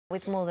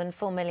With more than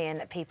 4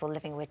 million people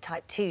living with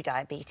type 2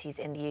 diabetes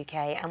in the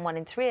UK and 1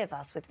 in 3 of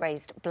us with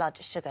raised blood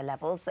sugar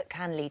levels that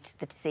can lead to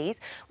the disease,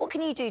 what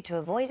can you do to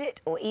avoid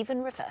it or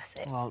even reverse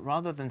it? Well,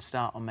 rather than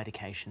start on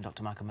medication,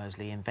 Dr. Michael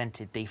Mosley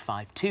invented the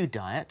 5-2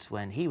 diet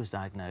when he was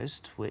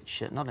diagnosed,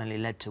 which not only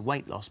led to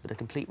weight loss but a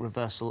complete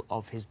reversal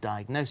of his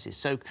diagnosis.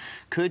 So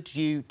could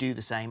you do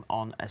the same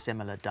on a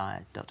similar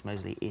diet? Dr.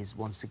 Mosley is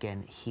once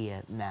again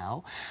here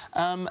now.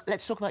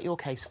 Let's talk about your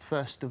case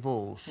first of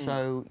all.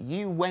 So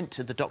you went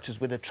to the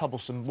doctors with a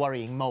troublesome,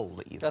 worrying mole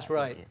that you've That's had,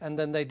 right. And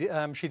then they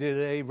she did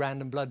a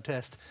random blood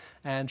test,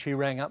 and she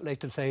rang up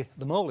later to say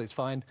the mole is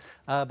fine,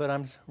 but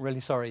I'm really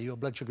sorry, your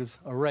blood sugars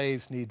are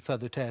raised, need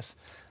further tests.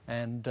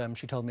 And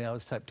she told me I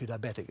was type 2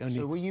 diabetic.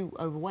 So were you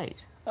overweight?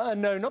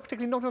 No, not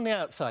particularly, not on the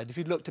outside. If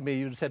you'd looked at me,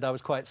 you'd have said I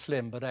was quite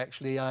slim, but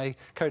actually I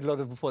carried a lot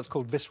of what's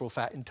called visceral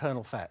fat,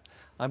 internal fat.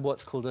 I'm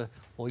what's called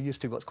or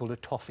used to be what's called a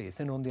toffee,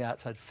 thin on the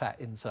outside, fat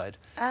inside.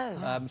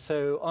 Oh.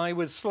 So I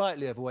was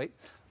slightly overweight,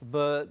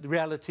 but the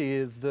reality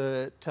is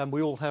that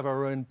we all have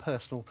our own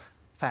personal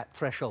fat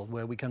threshold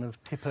where we kind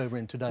of tip over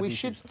into diabetes. We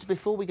should,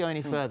 before we go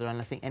any further, and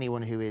I think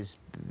anyone who is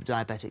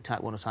diabetic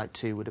type 1 or type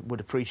 2 would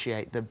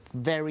appreciate the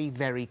very,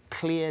 very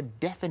clear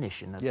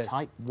definition of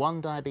type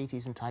 1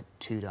 diabetes and type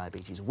 2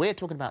 diabetes. We're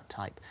talking about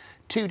type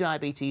 2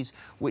 diabetes,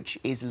 which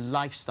is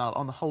lifestyle,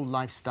 on the whole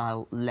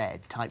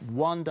lifestyle-led. Type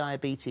 1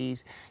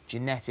 diabetes,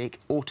 genetic,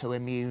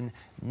 autoimmune,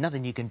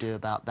 nothing you can do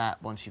about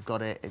that once you've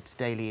got it. It's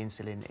daily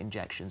insulin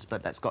injections,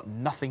 but that's got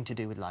nothing to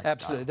do with lifestyle.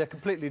 Absolutely. They're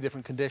completely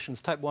different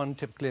conditions. Type 1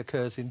 typically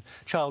occurs in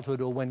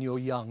childhood or when you're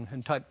young,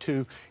 and type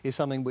 2 is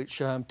something which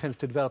tends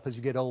to develop as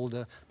you get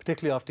older,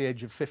 particularly after the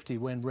age of 50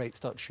 when rates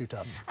start to shoot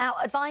up. Our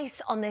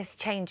advice on this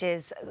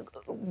changes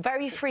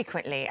very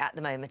frequently at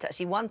the moment,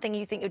 actually. One thing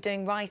you think you're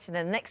doing right, and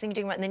then the next thing you're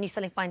doing right, and then you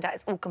suddenly find out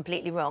it's all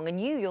completely wrong. And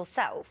you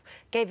yourself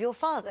gave your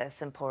father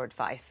some poor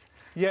advice.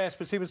 Yes,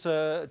 but he was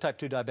type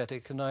 2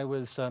 diabetic, and I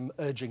was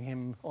urging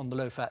him on the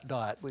low-fat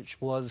diet, which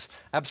was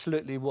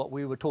absolutely what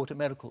we were taught at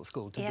medical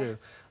school to do.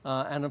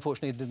 And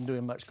unfortunately, it didn't do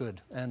him much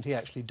good, and he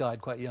actually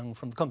died quite young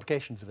from the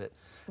complications of it.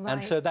 Right.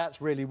 And so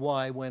that's really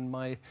why, when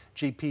my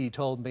GP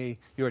told me,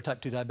 you're a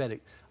type 2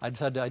 diabetic, I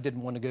decided I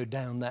didn't want to go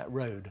down that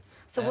road.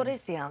 So what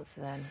is the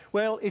answer, then?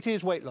 Well, it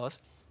is weight loss.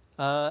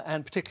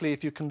 And particularly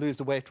if you can lose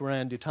the weight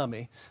around your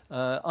tummy.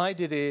 I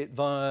did it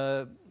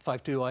via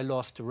 5-2. I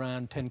lost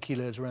around 10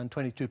 kilos, around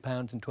 22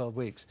 pounds in 12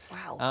 weeks.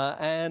 Wow.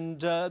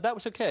 And that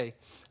was OK.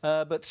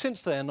 But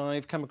since then,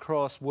 I've come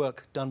across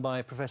work done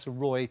by Professor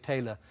Roy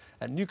Taylor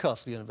at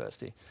Newcastle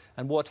University.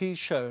 And what he's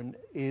shown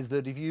is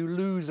that if you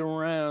lose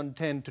around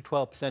 10 to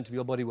 12% of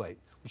your body weight,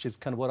 which is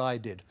kind of what I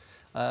did,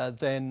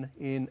 then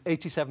in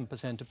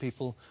 87% of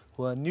people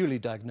who are newly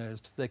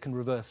diagnosed, they can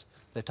reverse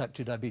their type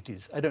 2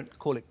 diabetes. I don't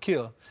call it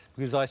cure,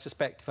 because I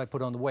suspect if I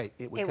put on the weight,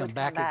 it would come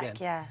back again.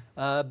 Yeah.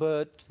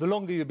 But the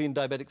longer you've been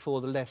diabetic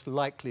for, the less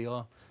likely you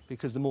are,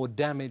 because the more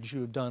damage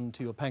you've done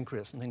to your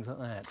pancreas and things like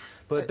that.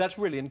 But that's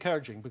really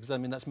encouraging, because, I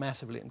mean, that's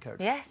massively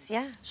encouraging. Yes,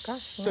 yeah.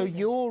 Gosh, so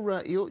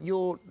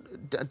your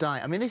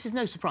diet, I mean, this is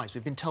no surprise.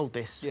 We've been told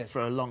this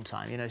for a long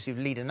time. You know, so you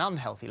lead an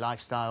unhealthy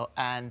lifestyle,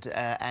 and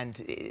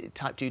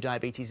type 2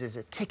 diabetes is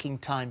a ticking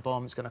time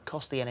bomb. It's going to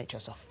cost the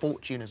NHS a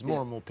fortune as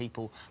more and more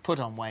people put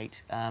on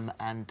weight and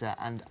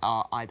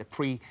are either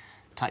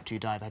type 2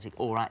 diabetic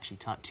or actually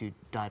type 2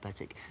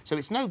 diabetic. So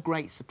it's no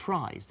great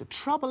surprise. The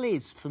trouble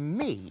is, for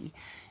me,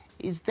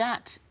 is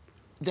that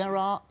there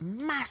are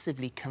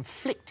massively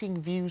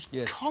conflicting views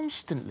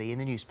constantly in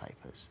the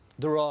newspapers.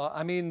 There are.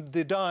 I mean,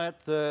 the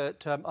diet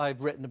that I've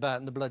written about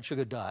in the blood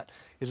sugar diet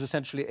is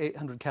essentially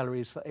 800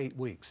 calories for 8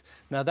 weeks.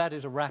 Now, that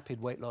is a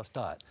rapid weight loss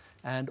diet.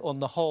 And on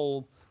the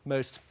whole,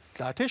 most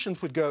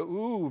dietitians would go,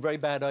 ooh, very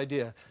bad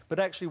idea. But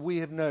actually, we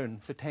have known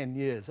for 10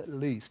 years at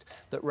least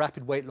that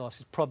rapid weight loss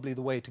is probably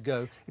the way to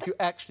go if you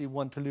actually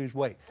want to lose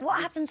weight.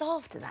 What happens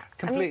after that?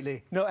 Completely. I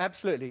mean... No,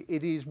 absolutely.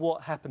 It is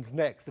what happens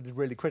next that is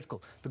really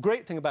critical. The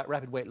great thing about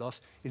rapid weight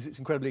loss is it's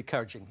incredibly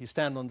encouraging. You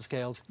stand on the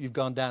scales, you've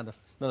gone down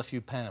another few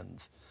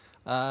pounds.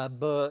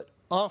 But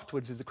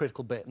afterwards is the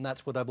critical bit, and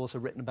that's what I've also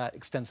written about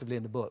extensively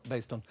in the book,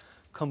 based on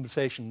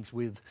conversations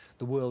with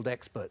the world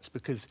experts,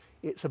 because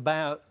it's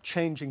about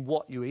changing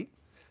what you eat.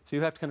 So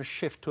you have to kind of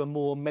shift to a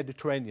more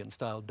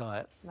Mediterranean-style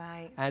diet.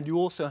 Right. And you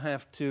also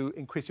have to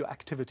increase your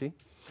activity,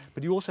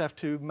 but you also have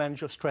to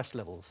manage your stress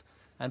levels.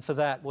 And for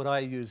that, what I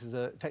use is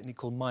a technique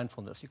called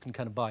mindfulness. You can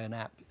kind of buy an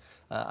app.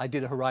 I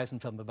did a Horizon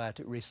film about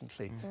it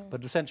recently.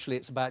 But essentially,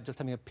 it's about just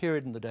having a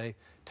period in the day,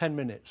 10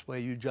 minutes, where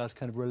you just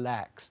kind of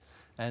relax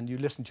and you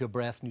listen to your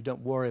breath and you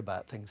don't worry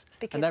about things.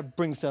 And that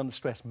brings down the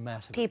stress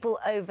massively. People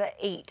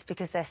overeat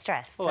because they're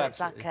stressed. Oh, so it's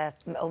like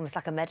almost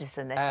like a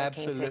medicine they're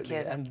taking to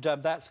cure them.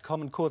 And that's a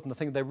common cause, and the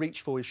thing they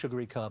reach for is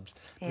sugary carbs.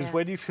 Because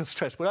when you feel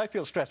stressed, when I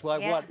feel stressed,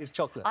 what I want is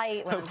chocolate. I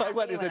eat when I'm what I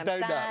want happy, is a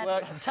when donut. I'm sad,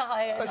 when I'm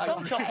tired. But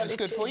some chocolate's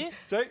good for you.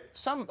 Sorry?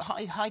 Some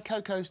high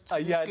cocoa...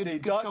 Yeah,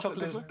 indeed. Dark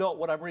chocolate is not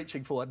what I'm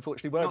reaching for,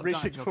 unfortunately. What I'm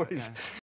reaching for is